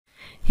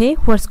Hey,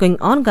 what's going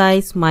on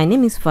guys? My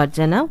name is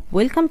Farjana.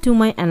 Welcome to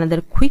my another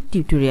quick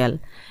tutorial.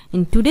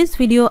 In today's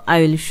video,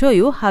 I will show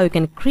you how you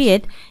can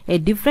create a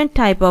different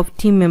type of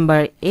team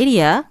member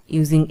area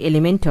using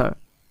Elementor.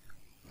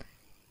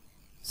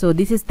 So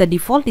this is the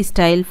default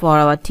style for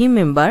our team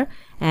member,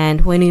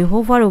 and when you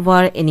hover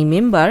over any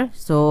member,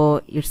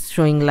 so it's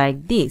showing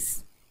like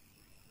this.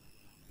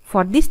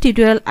 For this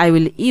tutorial, I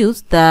will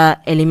use the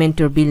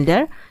Elementor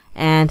builder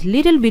and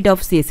little bit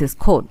of CSS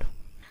code.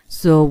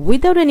 So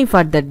without any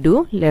further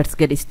ado, let's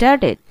get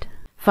started.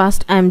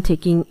 First, I'm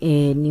taking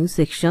a new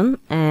section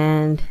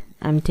and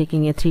I'm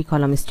taking a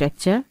 3-column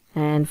structure,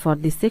 and for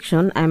this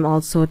section I'm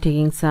also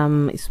taking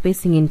some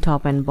spacing in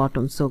top and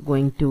bottom. So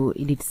going to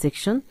edit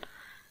section,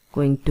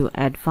 going to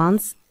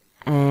advanced,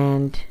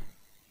 and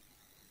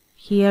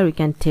here we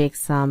can take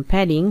some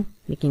padding,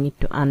 making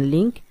it to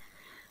unlink.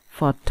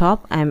 For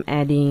top I'm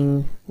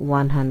adding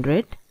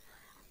 100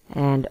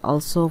 and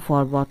also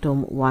for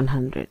bottom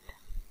 100.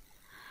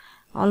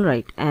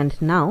 Alright,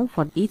 and now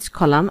for each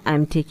column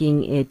I'm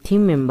taking a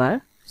team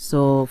member.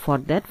 So for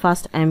that,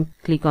 first I'm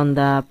click on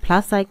the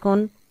plus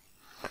icon,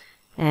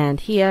 and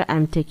here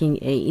I'm taking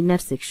a inner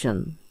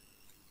section,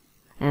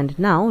 and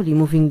now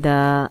removing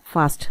the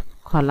first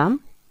column,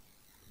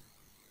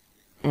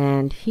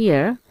 and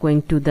here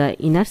going to the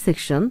inner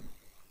section,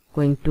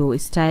 going to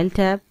style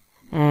tab,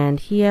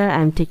 and here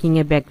I'm taking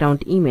a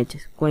background image,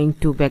 going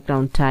to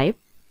background type,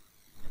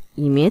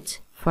 image.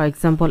 For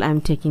example,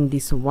 I'm taking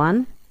this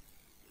one,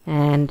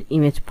 and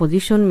image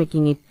position,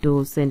 making it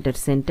to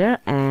center,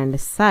 and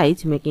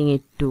size, making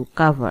it to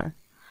cover.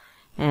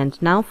 And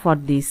now for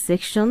this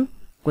section,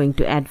 going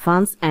to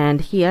advanced, and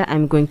here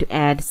I'm going to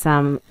add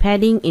some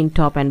padding in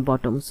top and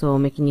bottom, so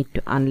making it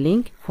to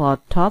unlink. For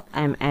top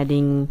I'm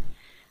adding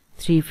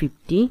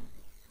 350,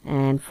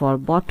 and for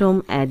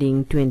bottom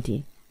adding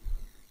 20.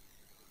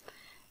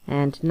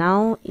 And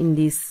now in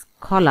this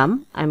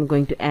column I'm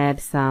going to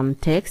add some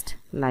text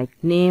like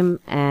name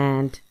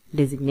and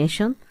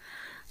designation.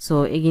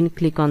 So again,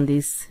 click on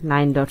this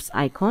 9 dots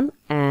icon,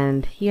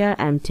 and here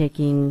I'm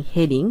taking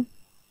heading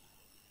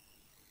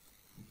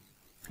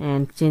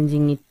and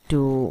changing it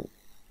to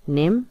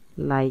name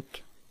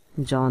like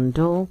John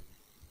Doe,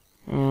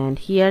 and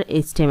here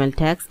HTML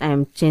tags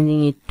I'm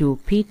changing it to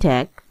p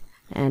tag,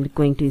 and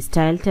going to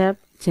style tab,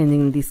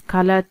 changing this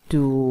color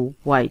to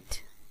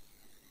white.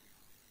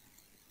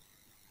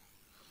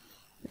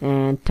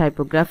 And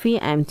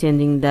typography, I'm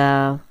changing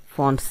the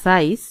font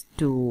size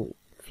to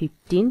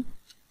 15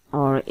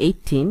 or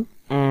 18,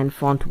 and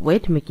font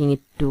weight, making it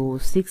to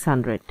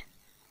 600,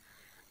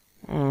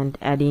 and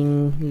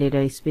adding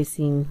letter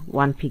spacing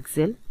 1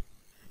 pixel.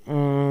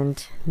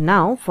 And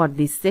now for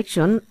this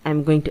section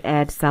I'm going to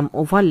add some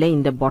overlay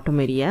in the bottom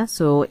area.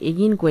 So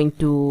again, going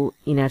to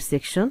inner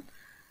section,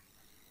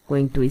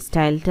 going to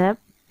style tab,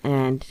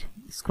 and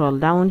scroll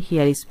down,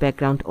 here is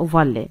background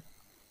overlay.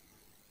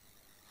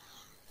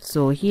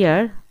 So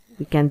here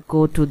we can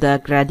go to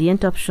the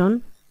gradient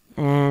option,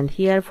 and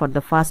here for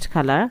the first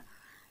color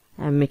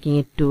I'm making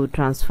it to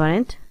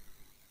transparent,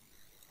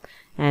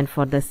 and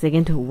for the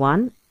second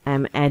one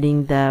I'm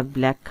adding the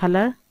black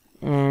color,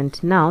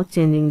 and now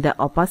changing the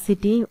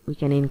opacity, we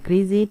can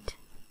increase it,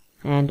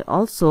 and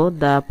also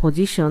the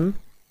position.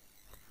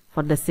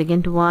 For the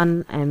second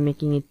one I'm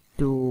making it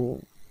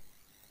to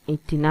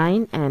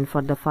 89, and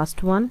for the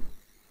first one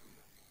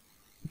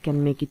we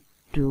can make it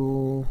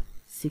to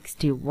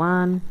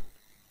 61.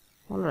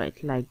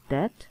 Alright, like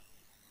that.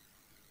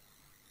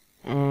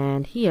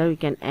 And here we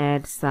can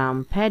add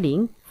some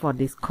padding for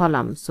this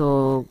column.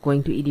 So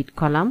going to edit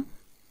column,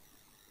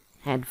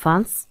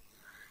 advanced,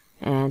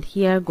 and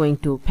here going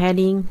to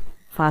padding,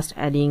 first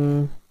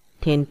adding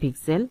 10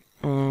 pixel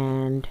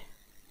and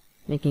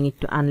making it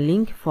to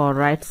unlink. For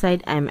right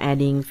side I'm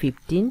adding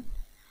 15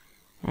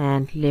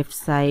 and left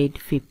side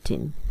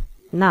 15.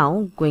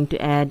 Now going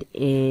to add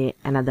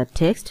another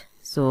text,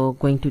 so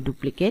going to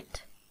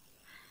duplicate,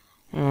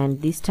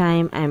 and this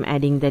time I'm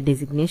adding the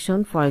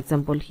designation. For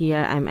example,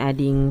 here I'm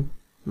adding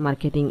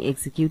marketing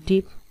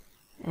executive,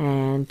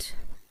 and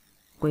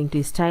going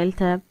to style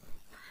tab,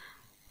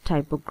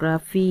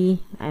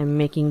 typography, I'm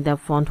making the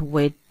font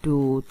weight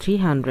to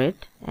 300,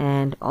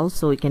 and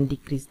also we can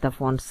decrease the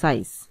font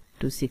size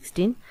to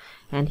 16,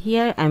 and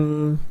here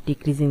I'm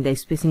decreasing the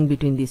spacing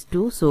between these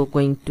two. So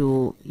going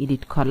to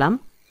edit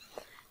column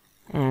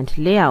and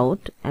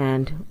layout,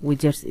 and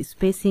widgets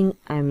spacing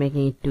I'm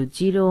making it to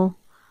 0,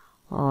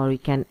 or we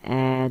can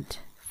add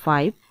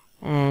 5,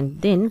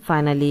 and then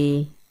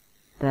finally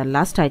the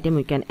last item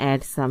we can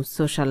add some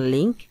social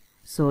link.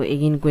 So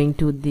again, going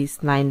to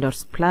this 9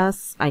 dots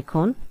plus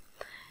icon,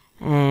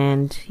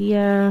 and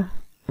here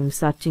I'm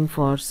searching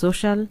for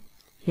social,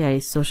 here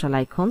is social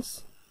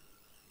icons,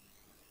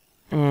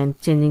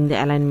 and changing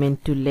the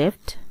alignment to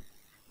left,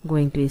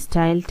 going to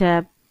style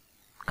tab,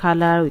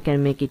 color we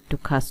can make it to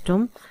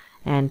custom,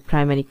 and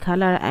primary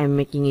color I'm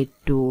making it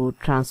to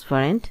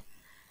transparent,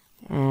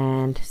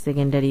 and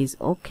secondary is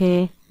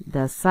okay.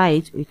 The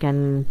size we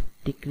can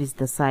decrease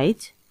the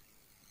size,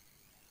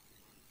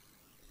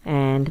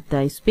 and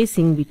the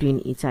spacing between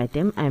each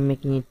item I'm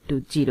making it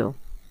to 0.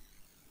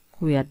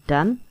 we are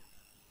done.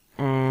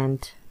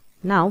 And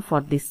now for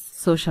this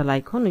social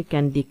icon, we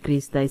can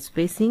decrease the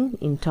spacing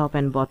in top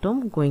and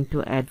bottom. Going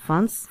to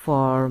advanced,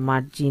 for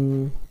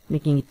margin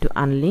making it to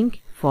unlink,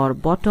 for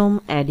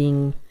bottom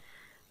adding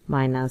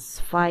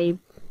 -5,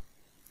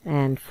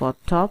 and for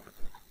top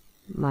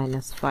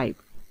 -5.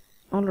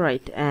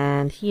 Alright,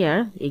 and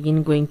here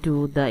again going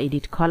to the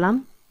edit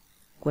column,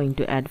 going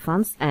to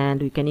advanced,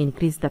 and we can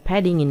increase the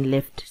padding in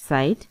left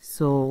side.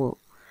 So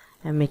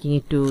I'm making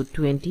it to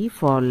 20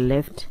 for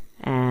left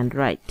and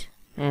right.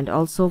 And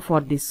also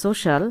for this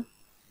social,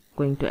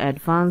 going to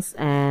advanced,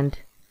 and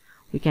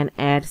we can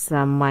add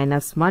some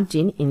minus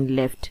margin in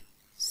left.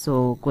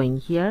 So going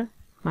here,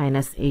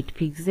 -8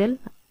 pixel.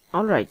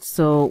 Alright,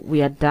 so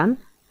we are done.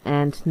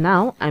 And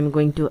now I'm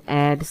going to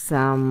add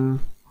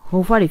some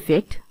hover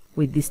effect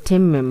with this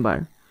team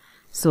member.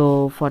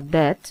 So for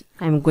that,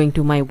 I'm going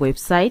to my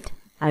website.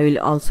 I will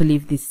also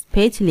leave this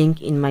page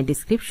link in my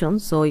description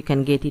so you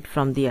can get it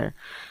from there.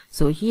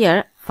 So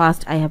here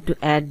first I have to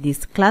add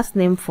this class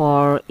name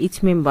for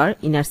each member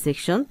inner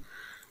section.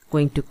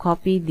 Going to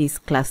copy this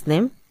class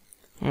name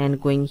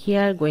and going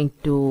here, going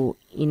to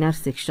inner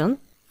section,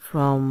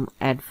 from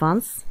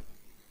advanced.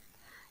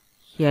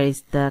 Here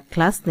is the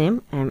class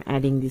name. I am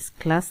adding this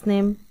class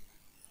name,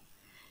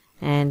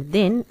 and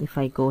then if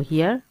I go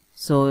here,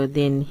 so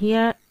then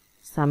here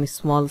some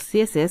small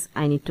CSS,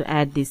 I need to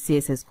add this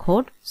CSS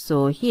code.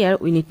 So here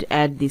we need to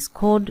add this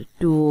code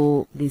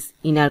to this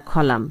inner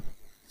column.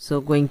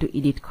 So going to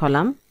edit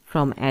column,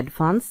 from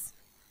advanced.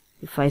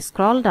 If I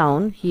scroll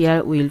down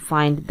here, we will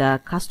find the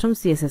custom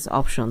CSS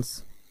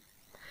options.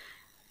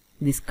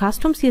 This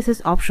custom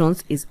CSS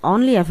options is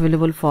only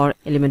available for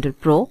Elementor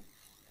Pro.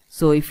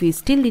 So if you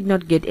still did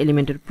not get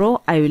Elementor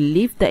Pro, I will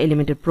leave the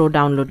Elementor Pro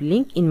download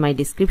link in my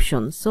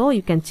description so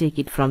you can check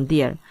it from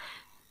there.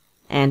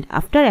 And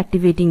after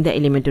activating the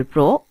Elementor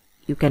Pro,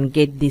 you can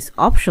get these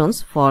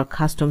options for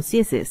custom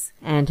CSS.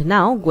 And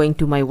now going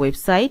to my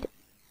website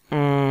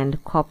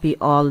and copy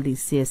all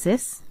these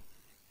CSS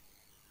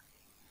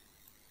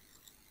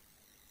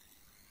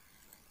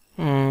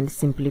and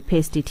simply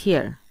paste it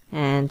here.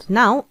 And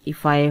now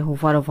if I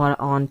hover over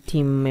on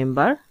team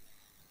member,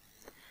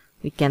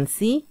 we can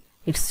see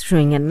it's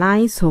showing a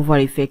nice hover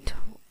effect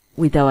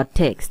with our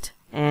text.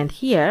 And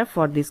here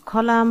for this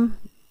column,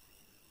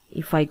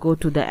 if I go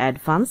to the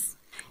advanced,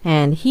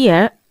 and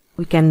here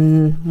we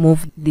can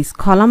move this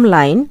column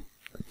line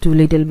to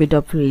little bit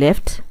of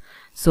left.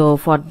 So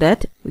for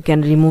that we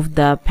can remove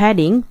the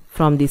padding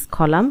from this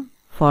column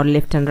for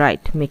left and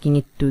right, making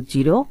it to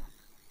 0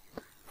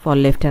 for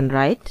left and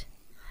right.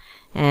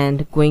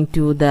 And going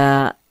to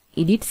the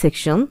edit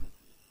section,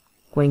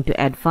 going to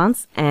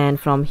advanced, and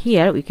from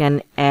here we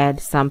can add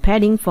some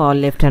padding for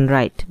left and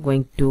right,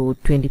 going to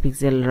 20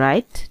 pixel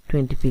right,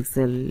 20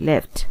 pixel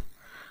left.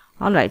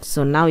 Alright,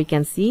 so now you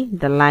can see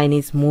the line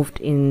is moved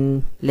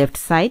in left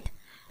side,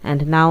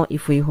 and now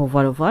if we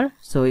hover over,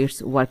 so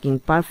it's working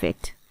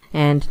perfect.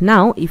 And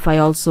now if I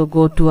also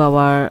go to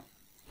our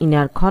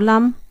inner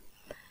column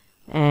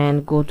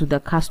and go to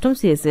the custom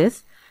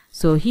CSS,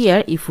 so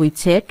here if we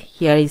check,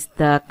 here is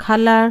the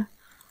color.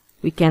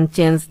 We can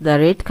change the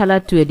red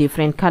color to a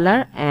different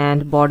color,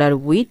 and border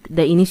width,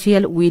 the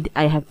initial width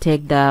I have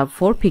taken the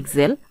 4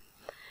 pixel,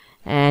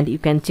 and you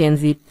can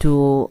change it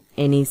to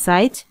any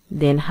size.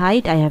 Then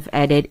height I have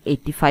added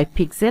 85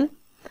 pixel,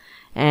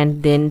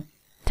 and then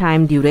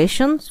time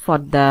durations for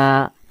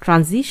the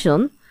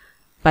transition,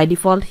 by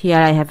default here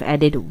I have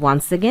added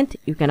 1 second.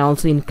 You can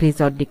also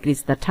increase or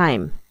decrease the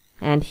time.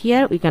 And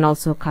here we can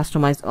also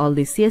customize all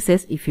the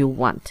CSS if you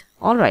want.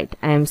 Alright,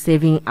 I am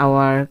saving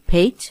our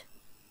page.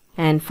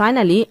 And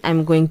finally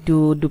I'm going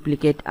to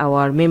duplicate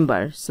our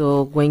member.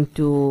 So going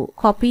to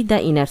copy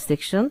the inner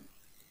section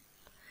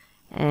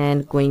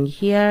and going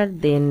here,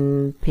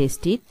 then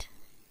paste it,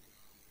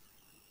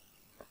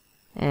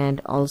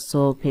 and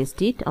also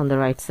paste it on the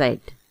right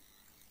side.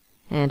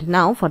 And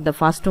now for the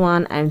first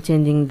one, I'm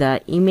changing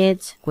the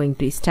image, going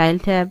to style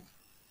tab,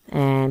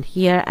 and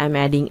here I'm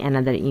adding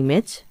another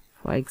image.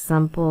 For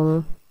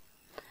example,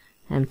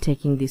 I'm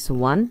taking this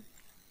one,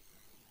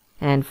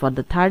 and for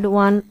the third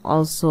one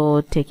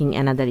also taking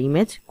another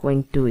image,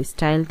 going to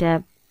style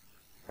tab,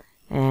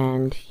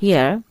 and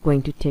here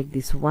going to take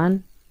this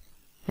one.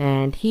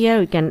 And here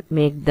we can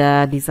make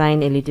the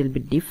design a little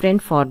bit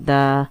different for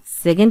the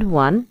second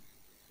one.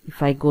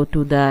 If I go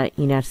to the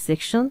inner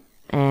section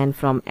and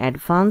from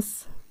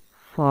advanced,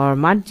 for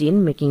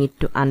margin making it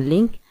to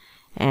unlink,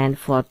 and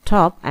for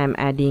top I'm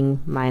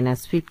adding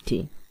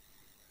 -50.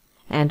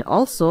 And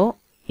also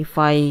if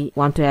I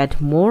want to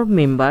add more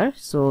member,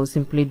 so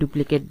simply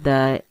duplicate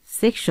the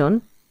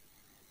section.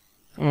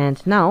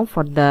 And now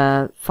for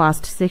the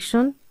first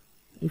section,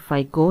 if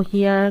I go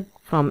here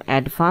from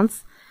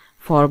advanced,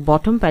 for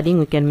bottom padding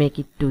we can make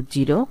it to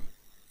 0.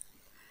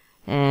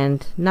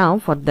 And now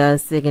for the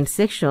second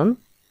section,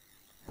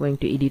 going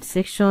to edit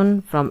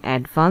section, from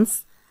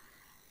advanced,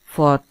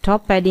 for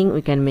top padding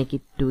we can make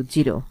it to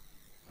 0.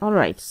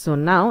 Alright, so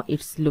now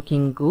it's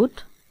looking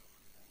good.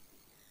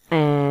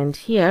 And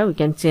here we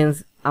can change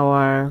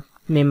our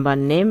member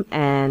name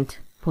and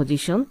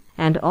position.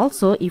 And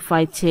also if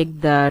I check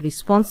the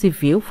responsive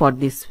view for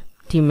this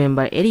team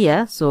member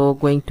area, so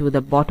going to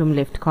the bottom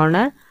left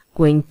corner,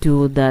 going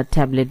to the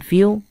tablet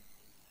view.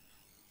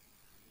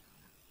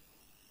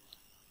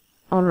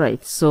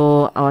 Alright,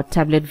 so our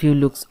tablet view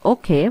looks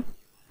okay.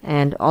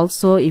 And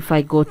also if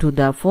I go to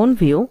the phone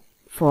view,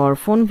 for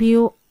phone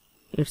view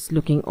it's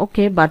looking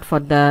okay, but for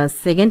the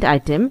second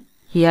item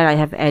here I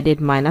have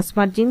added minus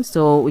margin,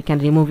 so we can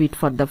remove it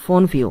for the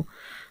phone view.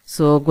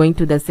 So going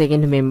to the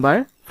second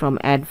member, from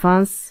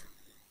advanced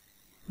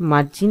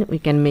margin we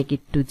can make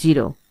it to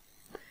 0.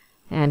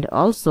 And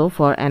also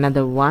for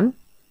another one,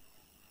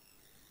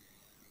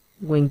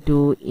 going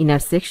to inner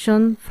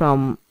section,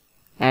 from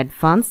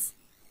advanced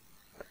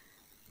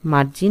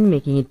margin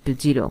making it to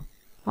 0.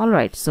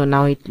 Alright, so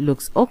now it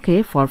looks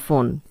okay for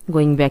phone.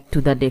 Going back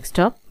to the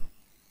desktop,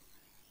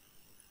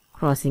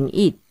 crossing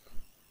it,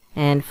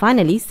 and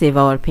finally save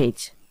our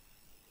page.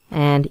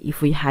 And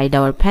if we hide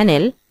our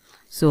panel,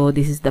 so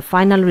this is the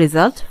final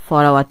result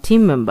for our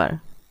team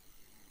member.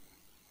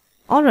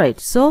 Alright,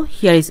 so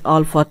here is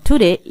all for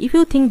today. If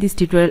you think this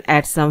tutorial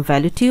adds some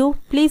value to you,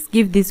 please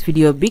give this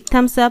video a big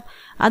thumbs up.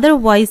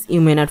 Otherwise, you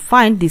may not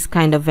find this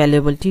kind of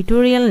valuable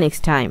tutorial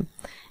next time.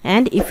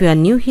 And if you are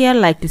new here,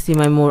 like to see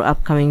my more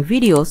upcoming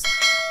videos,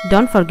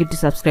 don't forget to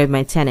subscribe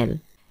my channel.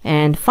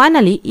 And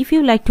finally, if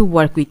you like to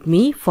work with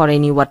me for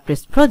any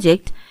WordPress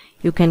project,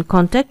 you can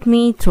contact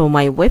me through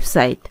my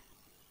website.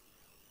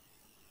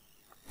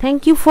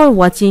 Thank you for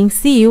watching.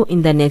 See you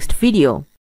in the next video.